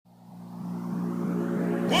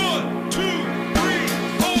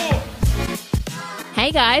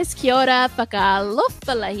Hey guys, kia ora,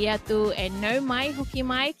 whakalofa lahiatu, and no mai hoki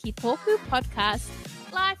mai ki tōku podcast,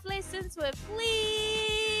 Life Lessons with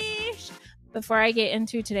Leash. Before I get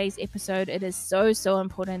into today's episode, it is so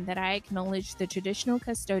important that I acknowledge the traditional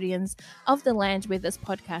custodians of the land where this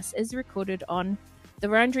podcast is recorded on, the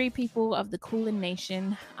Wurundjeri people of the Kulin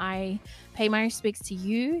Nation. I pay my respects to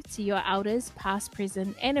you, to your elders, past,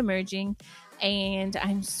 present, and emerging, and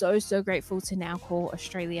I'm so grateful to now call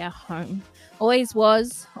Australia home. Always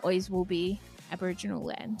was, always will be Aboriginal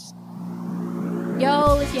land.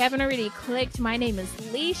 Yo, if you haven't already clicked, my name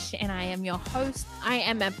is Leash and I am your host. I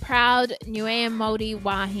am a proud Niue Māori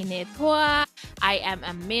wahine toa. I am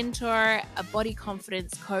a mentor, a body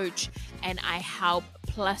confidence coach, and I help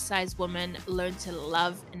plus size women learn to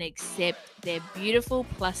love and accept their beautiful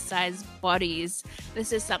plus size bodies.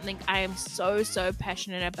 This is something I am so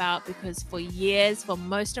passionate about because for years, for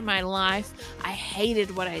most of my life, I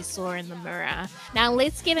hated what I saw in the mirror. Now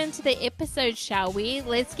let's get into the episode, shall we?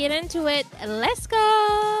 Let's get into it. Let's go.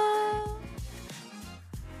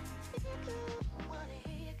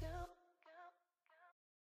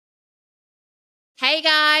 Hey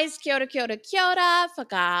guys, kia ora,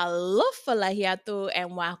 whakalofa lahiatu,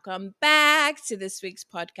 and welcome back to this week's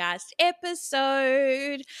podcast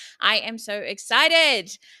episode. I am so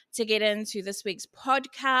excited to get into this week's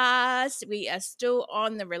podcast. We are still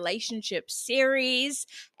on the relationship series,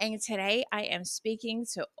 and today I am speaking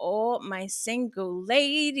to all my single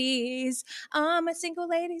ladies. All my single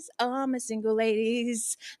ladies.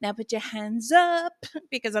 Now put your hands up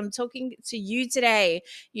because I'm talking to you today,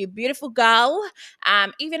 you beautiful girl.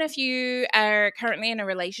 Even if you are currently in a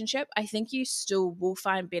relationship, I think you still will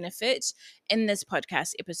find benefit in this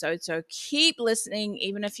podcast episode. So keep listening,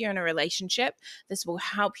 even if you're in a relationship. This will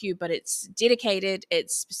help you, but it's dedicated.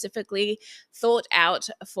 It's specifically thought out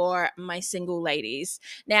for my single ladies.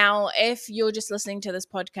 Now, if you're just listening to this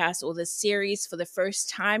podcast or this series for the first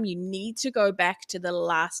time, you need to go back to the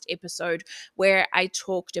last episode where I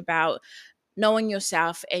talked about knowing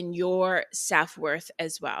yourself and your self-worth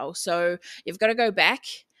as well. So you've got to go back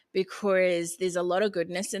because there's a lot of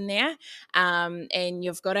goodness in there, and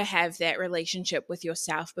you've got to have that relationship with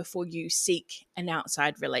yourself before you seek an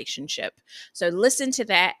outside relationship. So listen to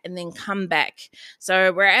that and then come back.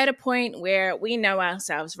 So we're at a point where we know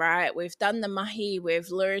ourselves, right? We've done the mahi, we've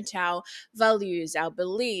learned our values, our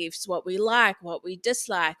beliefs, what we like, what we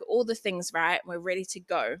dislike, all the things, right? We're ready to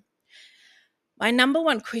go. My number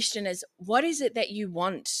one question is, what is it that you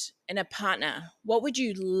want in a partner? What would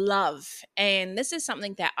you love? And this is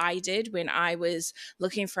something that I did when I was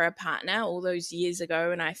looking for a partner all those years ago,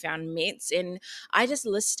 and I found Mets, and I just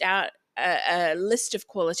list out a list of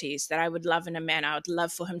qualities that I would love in a man. I would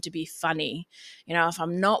love for him to be funny. You know, if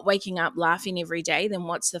I'm not waking up laughing every day, then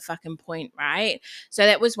what's the fucking point, right? So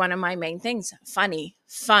that was one of my main things. Funny,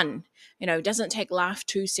 fun, doesn't take life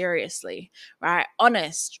too seriously, right?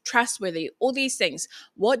 Honest, trustworthy, all these things.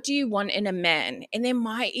 What do you want in a man? And there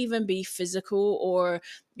might even be physical or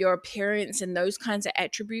your appearance and those kinds of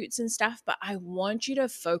attributes and stuff, but I want you to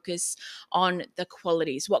focus on the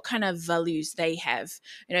qualities, what kind of values they have.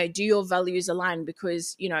 Do your values align?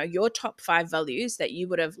 Because, your top 5 values that you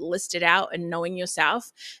would have listed out and knowing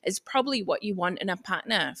yourself is probably what you want in a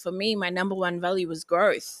partner. For me, my number one value was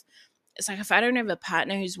growth. It's like, if I don't have a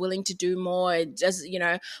partner who's willing to do more, does,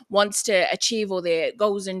 wants to achieve all their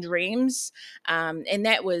goals and dreams. And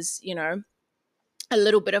that was, a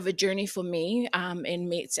little bit of a journey for me in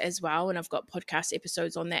Mets as well. And I've got podcast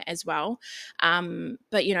episodes on that as well.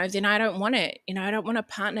 But, then I don't want it. I don't want a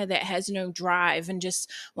partner that has no drive and just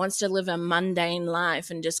wants to live a mundane life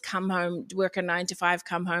and just come home, work a 9 to 5,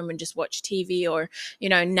 come home and just watch TV or,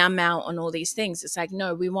 numb out on all these things. It's like,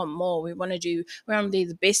 no, we want more. We want to do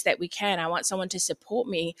the best that we can. I want someone to support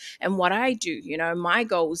me and what I do, my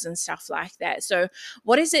goals and stuff like that. So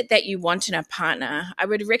what is it that you want in a partner? I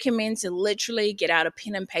would recommend to literally get out a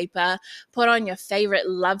pen and paper, put on your favorite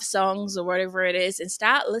love songs or whatever it is, and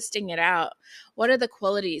start listing it out. What are the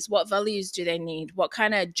qualities? What values do they need? What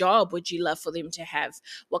kind of job would you love for them to have?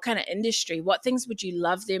 What kind of industry? What things would you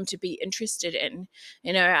love them to be interested in?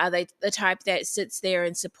 Are they the type that sits there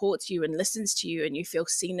and supports you and listens to you and you feel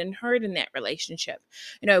seen and heard in that relationship?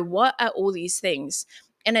 What are all these things?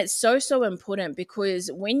 And it's so important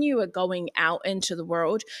because when you are going out into the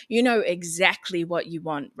world, you know exactly what you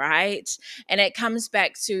want, right? And it comes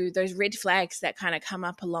back to those red flags that kind of come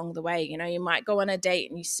up along the way. You might go on a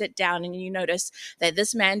date and you sit down and you notice that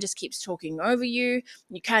this man just keeps talking over you.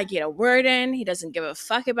 You can't get a word in. He doesn't give a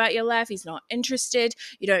fuck about your life. He's not interested.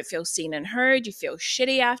 You don't feel seen and heard. You feel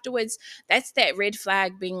shitty afterwards. That's that red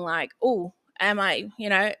flag being like, oh,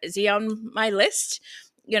 is he on my list?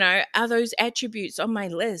 Are those attributes on my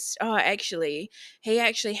list? Oh, actually, he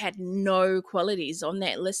actually had no qualities on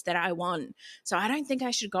that list that I want. So I don't think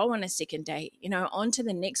I should go on a second date. On to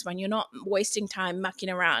the next one. You're not wasting time mucking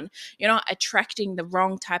around. You're not attracting the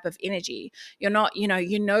wrong type of energy. You're not,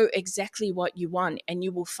 you know exactly what you want and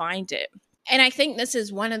you will find it. And I think this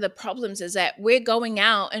is one of the problems, is that we're going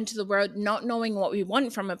out into the world not knowing what we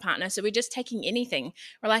want from a partner. So we're just taking anything.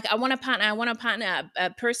 We're like, I want a partner. I want a partner. A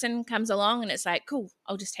person comes along and it's like, cool,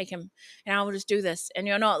 I'll just take him and I'll just do this. And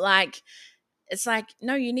you're not like, it's like,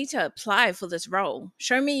 no, you need to apply for this role.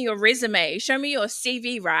 Show me your resume. Show me your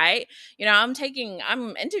CV, right?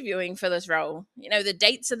 I'm interviewing for this role. The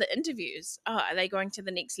dates of the interviews. Oh, are they going to the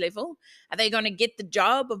next level? Are they going to get the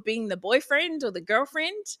job of being the boyfriend or the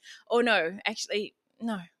girlfriend? Or no, actually,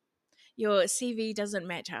 no, your CV doesn't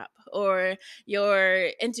match up, or you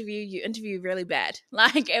interview really bad.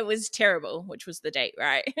 Like, it was terrible, which was the date,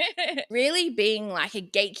 right? Really being like a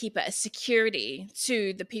gatekeeper, a security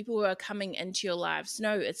to the people who are coming into your lives.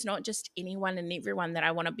 No, it's not just anyone and everyone that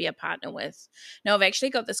I want to be a partner with. No, I've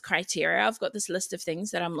actually got this criteria. I've got this list of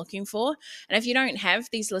things that I'm looking for. And if you don't have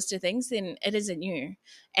these list of things, then it isn't you.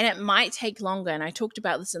 And it might take longer. And I talked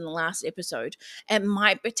about this in the last episode. It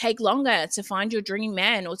might take longer to find your dream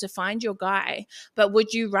man or to find your guy. But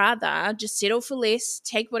would you rather just settle for less,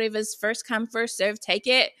 take whatever's first come, first serve, take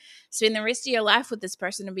it, spend the rest of your life with this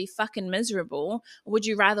person and be fucking miserable? Or would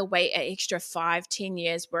you rather wait an extra 5-10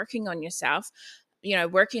 years working on yourself,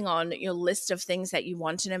 working on your list of things that you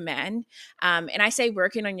want in a man? And I say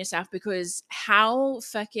working on yourself because how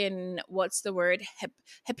fucking, what's the word?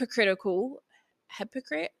 Hypocritical.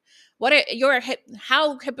 Hypocrite?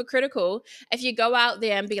 How hypocritical if you go out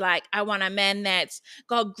there and be like, I want a man that's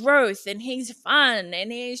got growth and he's fun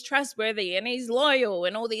and he's trustworthy and he's loyal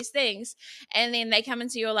and all these things, and then they come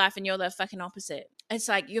into your life and you're the fucking opposite. It's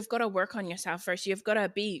like, you've got to work on yourself first. You've got to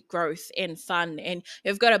be growth and fun, and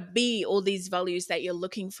you've got to be all these values that you're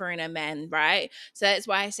looking for in a man, right? So that's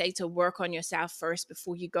why I say to work on yourself first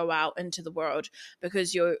before you go out into the world,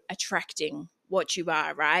 because you're attracting what you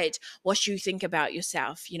are, right? What you think about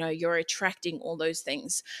yourself, you're attracting all those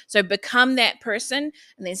things. So become that person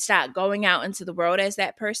and then start going out into the world as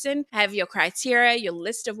that person. Have your criteria, your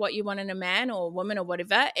list of what you want in a man or woman or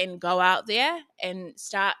whatever, and go out there and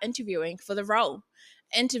start interviewing for the role.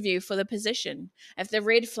 Interview for the position. If the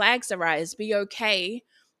red flags arise, be okay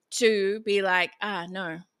to be like,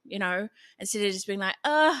 no, instead of just being like,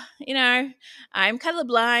 I'm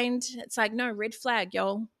colorblind. It's like, no, red flag,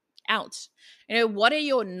 y'all, out. What are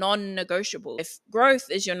your non-negotiables? If growth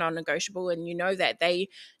is your non-negotiable and you know that they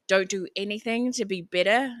don't do anything to be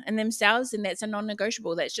better in themselves, then that's a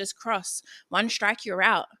non-negotiable. That's just cross. One strike, you're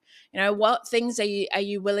out. What things are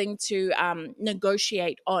you willing to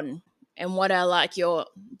negotiate on? And what are like your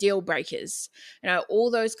deal breakers?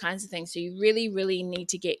 All those kinds of things. So you really, really need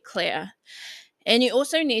to get clear. And you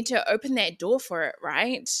also need to open that door for it,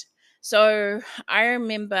 right? So I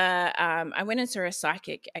remember I went into a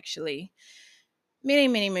psychic actually many,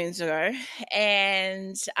 many moons ago.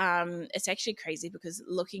 And it's actually crazy because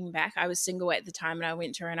looking back, I was single at the time and I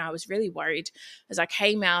went to her and I was really worried as I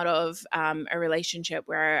came out of a relationship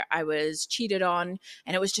where I was cheated on,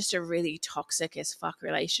 and it was just a really toxic as fuck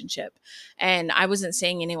relationship. And I wasn't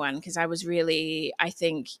seeing anyone because I was really, I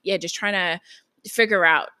think, just trying to figure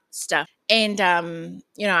out stuff. And,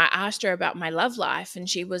 I asked her about my love life and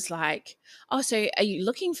she was like, oh, so are you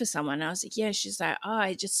looking for someone? I was like, yeah. She's like, oh,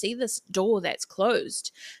 I just see this door that's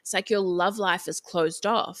closed. It's like your love life is closed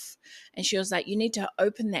off. And she was like, you need to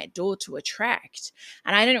open that door to attract.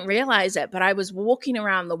 And I didn't realize it, but I was walking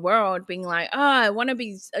around the world being like, oh, I want to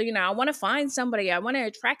be, I want to find somebody. I want to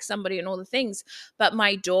attract somebody and all the things. But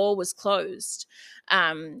my door was closed.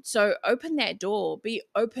 So open that door, be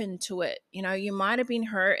open to it. You might have been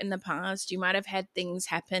hurt in the past. You might have had things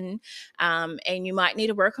happen. And you might need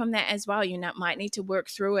to work on that as well. You might need to work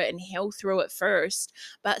through it and heal through it first,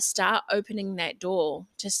 but start opening that door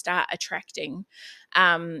to start attracting.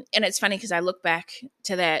 And it's funny because I look back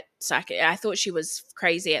to that psychic. I thought she was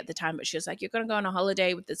crazy at the time, but she was like, you're going to go on a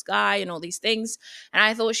holiday with this guy and all these things. And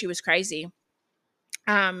I thought she was crazy.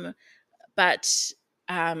 But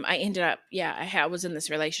I ended up, I was in this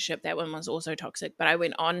relationship. That one was also toxic, but I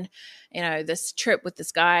went on, this trip with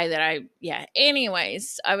this guy that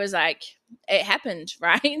anyways, I was like, it happened,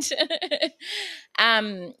 right?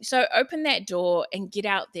 So open that door and get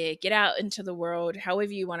out there, get out into the world,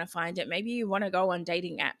 however you want to find it. Maybe you want to go on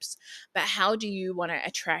dating apps, but how do you want to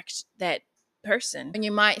attract that person. And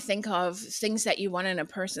you might think of things that you want in a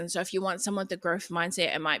person. So if you want someone with the growth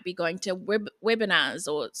mindset, it might be going to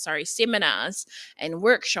seminars and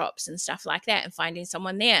workshops and stuff like that, and finding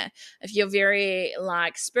someone there. If you're very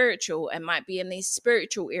like spiritual, it might be in these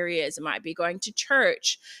spiritual areas. It might be going to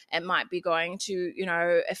church. It might be going to,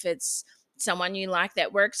 if it's someone you like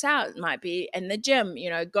that works out, it might be in the gym.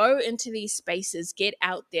 Go into these spaces, get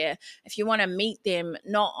out there. If you want to meet them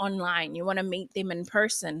not online, you want to meet them in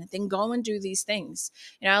person, then go and do these things.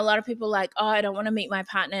 A lot of people are like, oh, I don't want to meet my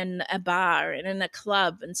partner in a bar and in a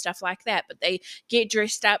club and stuff like that, but they get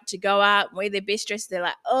dressed up to go out and wear their best dress. They're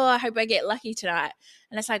like, oh, I hope I get lucky tonight.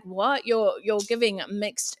 And it's like, what? You're giving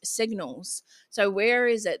mixed signals. So where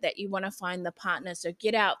is it that you want to find the partner? So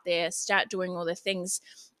get out there, start doing all the things.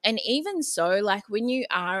 And even so, like when you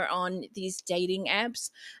are on these dating apps,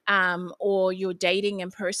 or you're dating in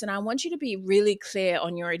person, I want you to be really clear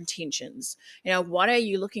on your intentions. What are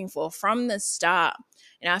you looking for from the start?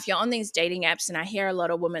 If you're on these dating apps, and I hear a lot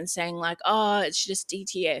of women saying like, oh, it's just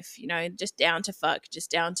DTF, just down to fuck, just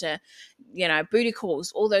down to, booty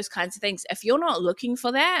calls, all those kinds of things. If you're not looking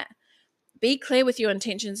for that, be clear with your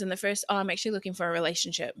intentions in the first, oh, I'm actually looking for a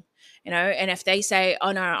relationship, and if they say,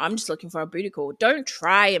 oh no, I'm just looking for a booty call, don't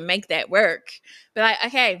try and make that work. Be like,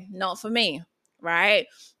 okay, not for me, right?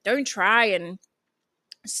 Don't try and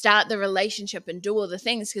start the relationship and do all the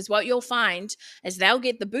things, because what you'll find is they'll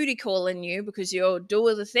get the booty call in you because you'll do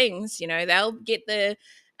all the things, they'll get the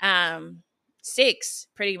sex,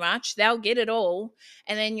 pretty much, they'll get it all,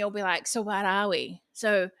 and then you'll be like, so what are we?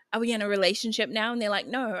 So are we in a relationship now? And they're like,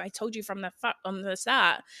 no, I told you from the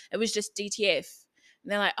start it was just DTF.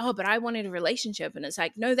 And they're like, oh, but I wanted a relationship. And it's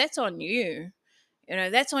like, no, that's on you.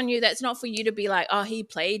 That's on you. That's not for you to be like, oh, he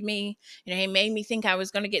played me. He made me think I was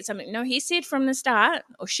going to get something. No, he said from the start,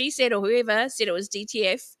 or she said, or whoever said it was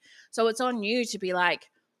DTF. So it's on you to be like,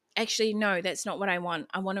 actually, no, that's not what I want.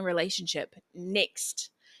 I want a relationship. Next,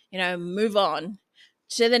 move on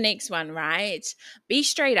to the next one, right? Be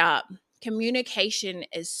straight up. Communication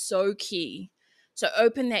is so key. So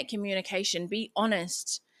open that communication. Be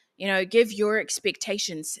honest. Give your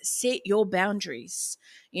expectations. Set your boundaries.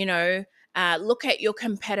 Look at your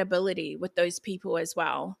compatibility with those people as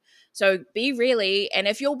well. So be really, and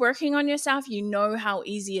if you're working on yourself, you know how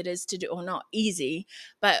easy it is to do, or not easy,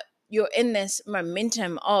 but you're in this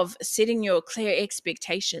momentum of setting your clear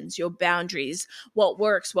expectations, your boundaries, what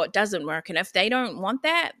works, what doesn't work. And if they don't want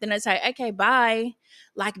that, then it's like, okay, bye.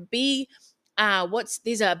 Like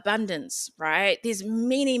there's abundance, right? There's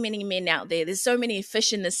many, many men out there. There's so many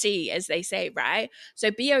fish in the sea, as they say, right? So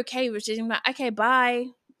be okay with just like, okay, bye,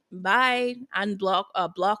 unblock or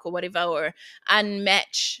block or whatever, or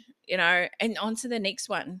unmatch, and on to the next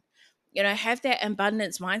one. Have that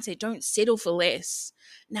abundance mindset. Don't settle for less.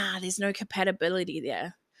 Nah, there's no compatibility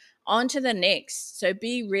there. On to the next. So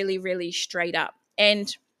be really, really straight up.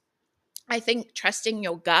 And I think trusting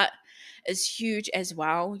your gut is huge as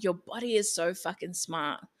well. Your body is so fucking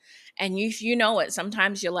smart. And if you know it,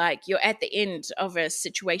 sometimes you're at the end of a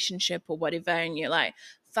situationship or whatever, and you're like,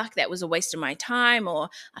 fuck, that was a waste of my time, or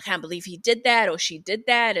I can't believe he did that, or she did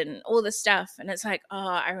that, and all this stuff. And it's like, oh,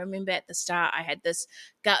 I remember at the start I had this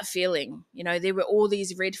gut feeling, there were all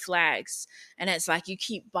these red flags, and it's like you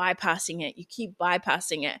keep bypassing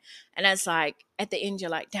it. And it's like at the end you're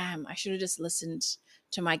like, damn, I should have just listened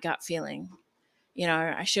to my gut feeling.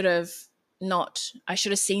 I should have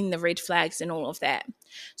seen the red flags and all of that.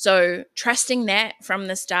 So trusting that from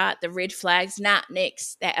the start, the red flags,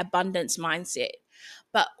 next, that abundance mindset.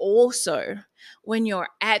 But also when you're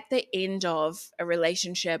at the end of a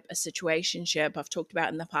relationship, a situationship, I've talked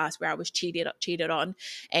about in the past where I was cheated on.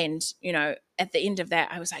 And, at the end of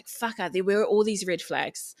that, I was like, fucker, there were all these red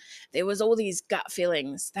flags. There was all these gut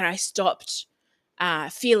feelings that I stopped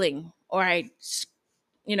feeling, or I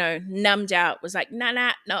numbed out, was like,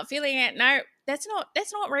 nah, not feeling it. No, that's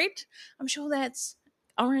not red. I'm sure that's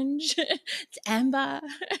orange. It's amber.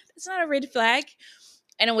 It's not a red flag.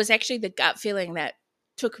 And it was actually the gut feeling that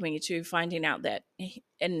took me to finding out that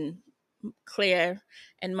in clear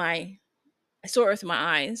in I saw it with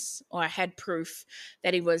my eyes, or I had proof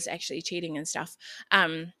that he was actually cheating and stuff.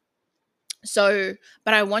 So,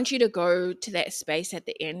 but I want you to go to that space at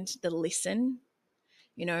the end, the lesson.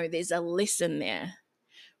 There's a lesson there,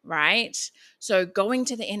 right? So going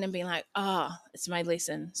to the end and being like, oh, it's my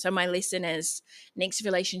lesson. So my lesson is, next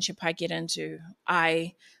relationship I get into,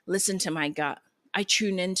 I listen to my gut. I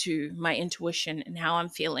tune into my intuition and how I'm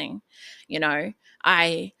feeling.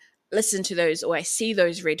 I listen to those, or I see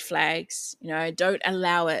those red flags, don't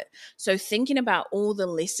allow it. So thinking about all the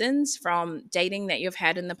lessons from dating that you've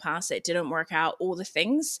had in the past that didn't work out, all the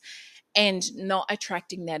things, and not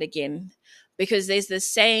attracting that again. because there's this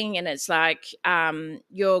saying, and it's like,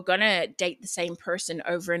 you're gonna date the same person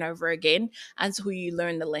over and over again until you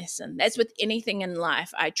learn the lesson. That's with anything in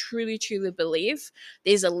life. I truly, truly believe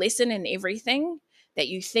there's a lesson in everything that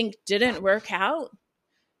you think didn't work out,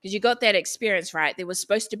 because you got that experience, right? There was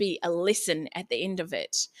supposed to be a lesson at the end of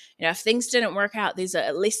it. If things didn't work out, there's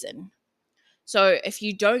a lesson. So if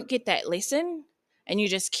you don't get that lesson and you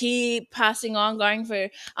just keep passing on, going for,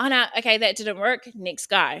 oh no, okay, that didn't work, next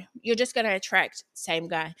guy, you're just going to attract same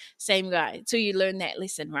guy, till you learn that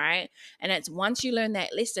lesson, right? And it's once you learn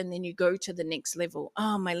that lesson, then you go to the next level.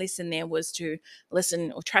 Oh, my lesson there was to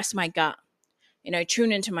listen or trust my gut.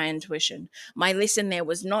 Tune into my intuition. My lesson there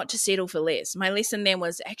was not to settle for less. My lesson there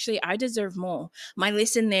was actually I deserve more. My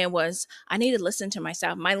lesson there was I need to listen to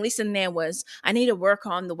myself. My lesson there was I need to work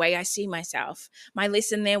on the way I see myself. My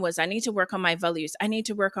lesson there was I need to work on my values. I need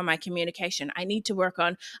to work on my communication. I need to work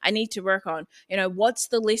on, what's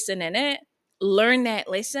the lesson in it? Learn that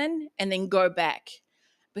lesson and then go back.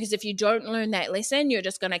 Because if you don't learn that lesson, you're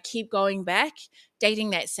just going to keep going back,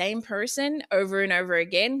 dating that same person over and over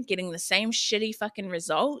again, getting the same shitty fucking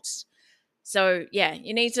results. So yeah,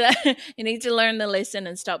 you need to you need to learn the lesson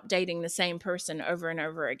and stop dating the same person over and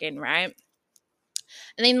over again, right?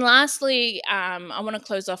 And then lastly, I want to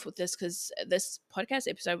close off with this because this podcast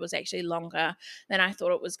episode was actually longer than I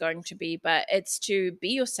thought it was going to be, but it's to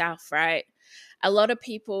be yourself, right? A lot of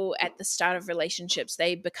people at the start of relationships,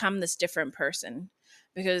 they become this different person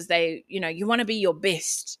because you want to be your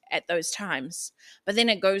best at those times. But then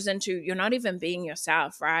it goes into you're not even being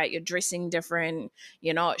yourself, right? You're dressing different,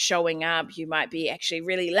 you're not showing up. You might be actually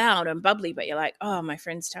really loud and bubbly, but you're like, oh, my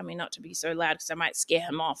friends tell me not to be so loud because I might scare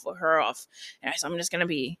him off or her off. So I'm just going to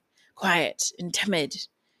be quiet and timid.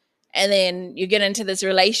 And then you get into this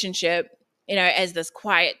relationship, as this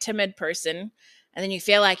quiet, timid person. And then you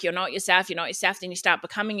feel like you're not yourself, then you start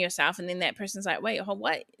becoming yourself. And then that person's like, wait,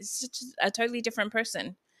 what? It's just a totally different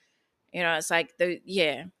person. It's like,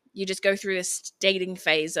 you just go through this dating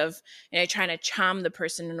phase of, trying to charm the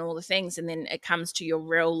person and all the things. And then it comes to your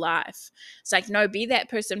real life. It's like, no, be that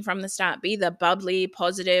person from the start. Be the bubbly,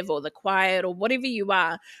 positive, or the quiet, or whatever you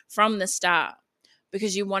are from the start.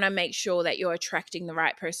 Because you want to make sure that you're attracting the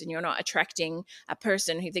right person. You're not attracting a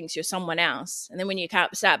person who thinks you're someone else. And then when you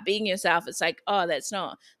can't start being yourself, it's like, oh, that's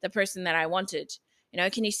not the person that I wanted.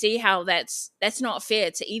 Can you see how that's not fair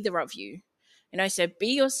to either of you? So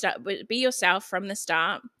be yourself from the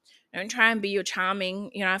start. Don't try and be your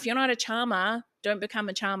charming. If you're not a charmer, don't become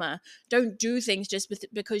a charmer. Don't do things just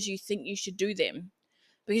because you think you should do them,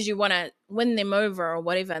 because you want to win them over or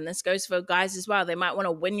whatever. And this goes for guys as well. They might want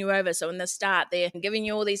to win you over. So in the start, they're giving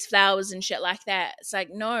you all these flowers and shit like that. It's like,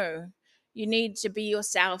 no, you need to be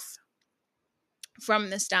yourself from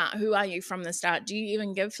the start. Who are you from the start? Do you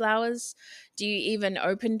even give flowers? Do you even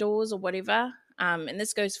open doors or whatever? And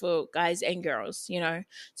this goes for guys and girls,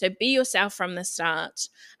 So be yourself from the start,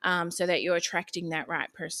 so that you're attracting that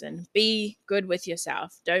right person. Be good with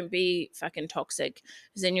yourself. Don't be fucking toxic,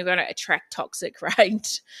 because then you're going to attract toxic,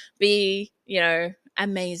 right? Be,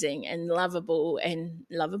 amazing and lovable and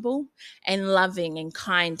loving and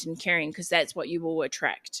kind and caring, because that's what you will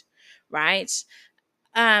attract, right?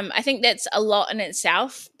 I think that's a lot in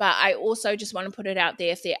itself, but I also just want to put it out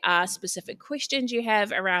there. If there are specific questions you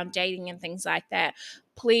have around dating and things like that,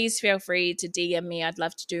 please feel free to DM me. I'd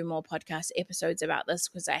love to do more podcast episodes about this,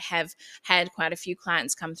 because I have had quite a few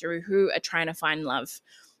clients come through who are trying to find love,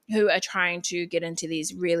 who are trying to get into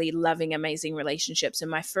these really loving, amazing relationships.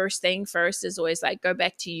 And my first is always like, go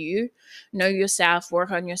back to you, know yourself,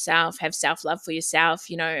 work on yourself, have self-love for yourself.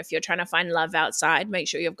 If you're trying to find love outside, make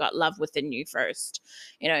sure you've got love within you first,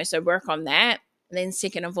 so work on that. And then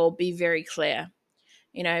second of all, be very clear.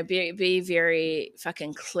 Be very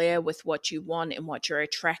fucking clear with what you want and what you're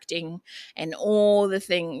attracting and all the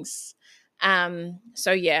things.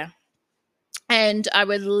 So yeah. And I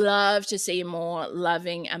would love to see more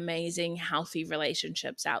loving, amazing, healthy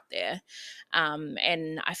relationships out there.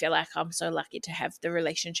 And I feel like I'm so lucky to have the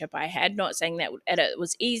relationship I had. Not saying that it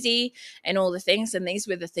was easy and all the things. And these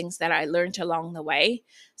were the things that I learned along the way.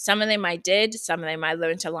 Some of them I did, some of them I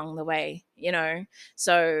learned along the way,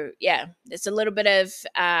 So yeah, it's a little bit of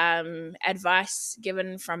advice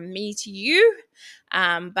given from me to you.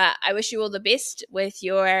 But I wish you all the best with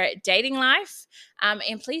your dating life.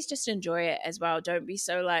 And please just enjoy it as well. Don't be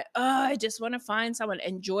so like, oh, I just want to find someone.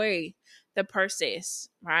 Enjoy the process,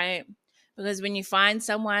 right? Because when you find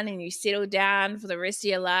someone and you settle down for the rest of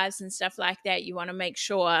your lives and stuff like that, you want to make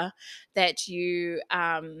sure that you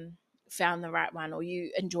found the right one, or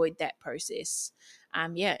you enjoyed that process.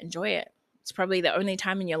 Enjoy it. It's probably the only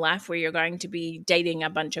time in your life where you're going to be dating a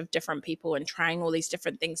bunch of different people and trying all these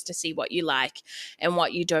different things to see what you like and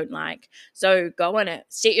what you don't like. So go on it.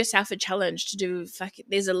 Set yourself a challenge to do.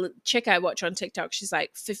 There's a chick I watch on TikTok. She's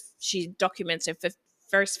like, she documents her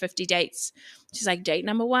first 50 dates. She's like, date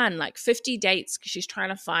number 1, like 50 dates, because she's trying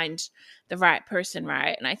to find the right person,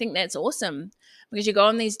 right? And I think that's awesome, because you go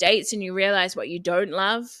on these dates and you realize what you don't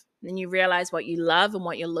love. Then you realize what you love and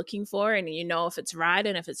what you're looking for, and you know if it's right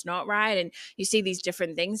and if it's not right. And you see these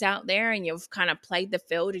different things out there, and you've kind of played the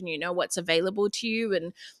field, and you know what's available to you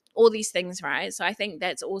and all these things, right? So I think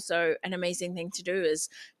that's also an amazing thing to do, is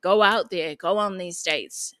go out there, go on these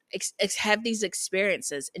dates, have these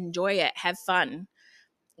experiences, enjoy it, have fun,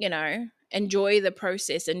 enjoy the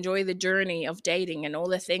process, enjoy the journey of dating and all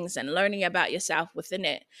the things, and learning about yourself within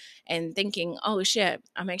it, and thinking, oh shit,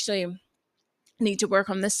 I'm actually need to work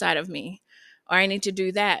on this side of me, or I need to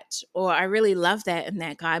do that, or I really love that in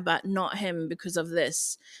that guy but not him because of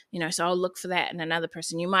this, so I'll look for that in another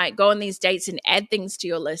person. You might go on these dates and add things to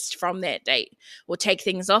your list from that date, or take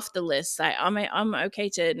things off the list, like I'm okay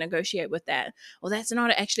to negotiate with that. Well, that's not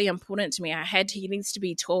actually important to me. He needs to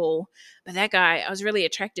be tall, but that guy, I was really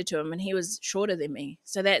attracted to him and he was shorter than me,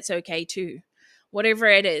 so that's okay too. Whatever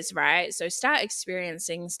it is, right? So start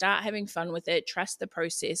experiencing, start having fun with it, trust the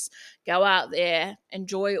process, go out there,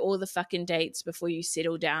 enjoy all the fucking dates before you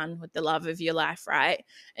settle down with the love of your life, right?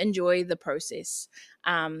 Enjoy the process,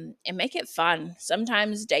 and make it fun.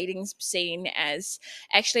 Sometimes dating's seen as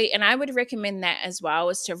actually, and I would recommend that as well,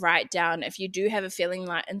 is to write down if you do have a feeling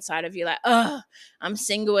like inside of you like, oh, I'm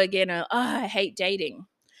single again, or oh, I hate dating.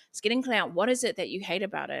 It's getting clear out, what is it that you hate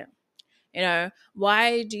about it?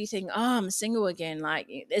 Why do you think, oh, I'm single again? Like,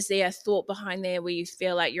 is there a thought behind there where you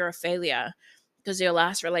feel like you're a failure because your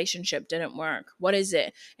last relationship didn't work? What is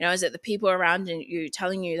it? Is it the people around you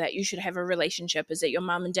telling you that you should have a relationship? Is it your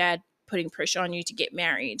mom and dad putting pressure on you to get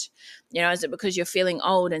married? Is it because you're feeling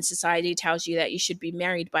old and society tells you that you should be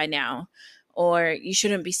married by now, or you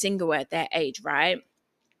shouldn't be single at that age, right?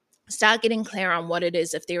 Start getting clear on what it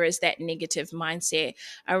is, if there is that negative mindset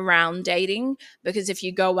around dating, because if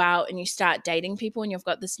you go out and you start dating people and you've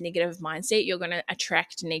got this negative mindset, you're going to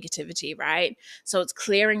attract negativity, right? So it's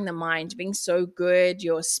clearing the mind, being so good,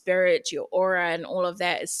 your spirit, your aura, and all of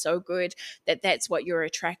that is so good that that's what you're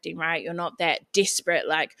attracting, right? You're not that desperate,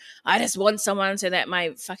 like, I just want someone so that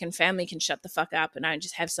my fucking family can shut the fuck up and I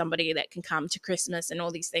just have somebody that can come to Christmas and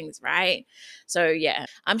all these things, right? So yeah,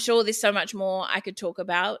 I'm sure there's so much more I could talk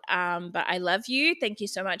about. But I love you. Thank you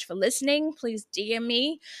so much for listening. Please DM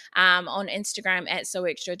me on Instagram at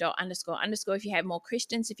soextra__. If you have more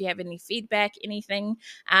questions, if you have any feedback, anything.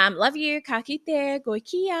 Love you. Ka kite. Goe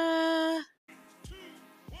kia.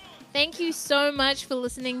 Thank you so much for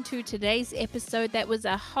listening to today's episode. That was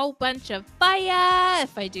a whole bunch of fire,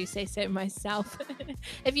 if I do say so myself.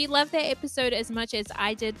 If you love that episode as much as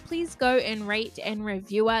I did, please go and rate and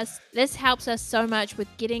review us. This helps us so much with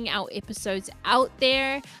getting our episodes out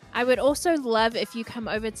there. I would also love if you come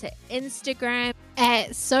over to Instagram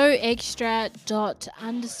at soextra__.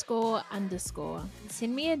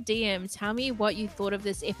 Send me a DM. Tell me what you thought of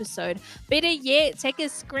this episode. Better yet, take a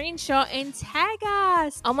screenshot and tag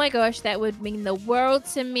us. Oh my gosh, that would mean the world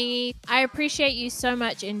to me. I appreciate you so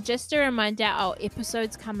much. And just a reminder, our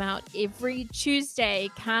episodes come out every Tuesday.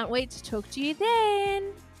 Can't wait to talk to you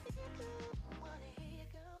then.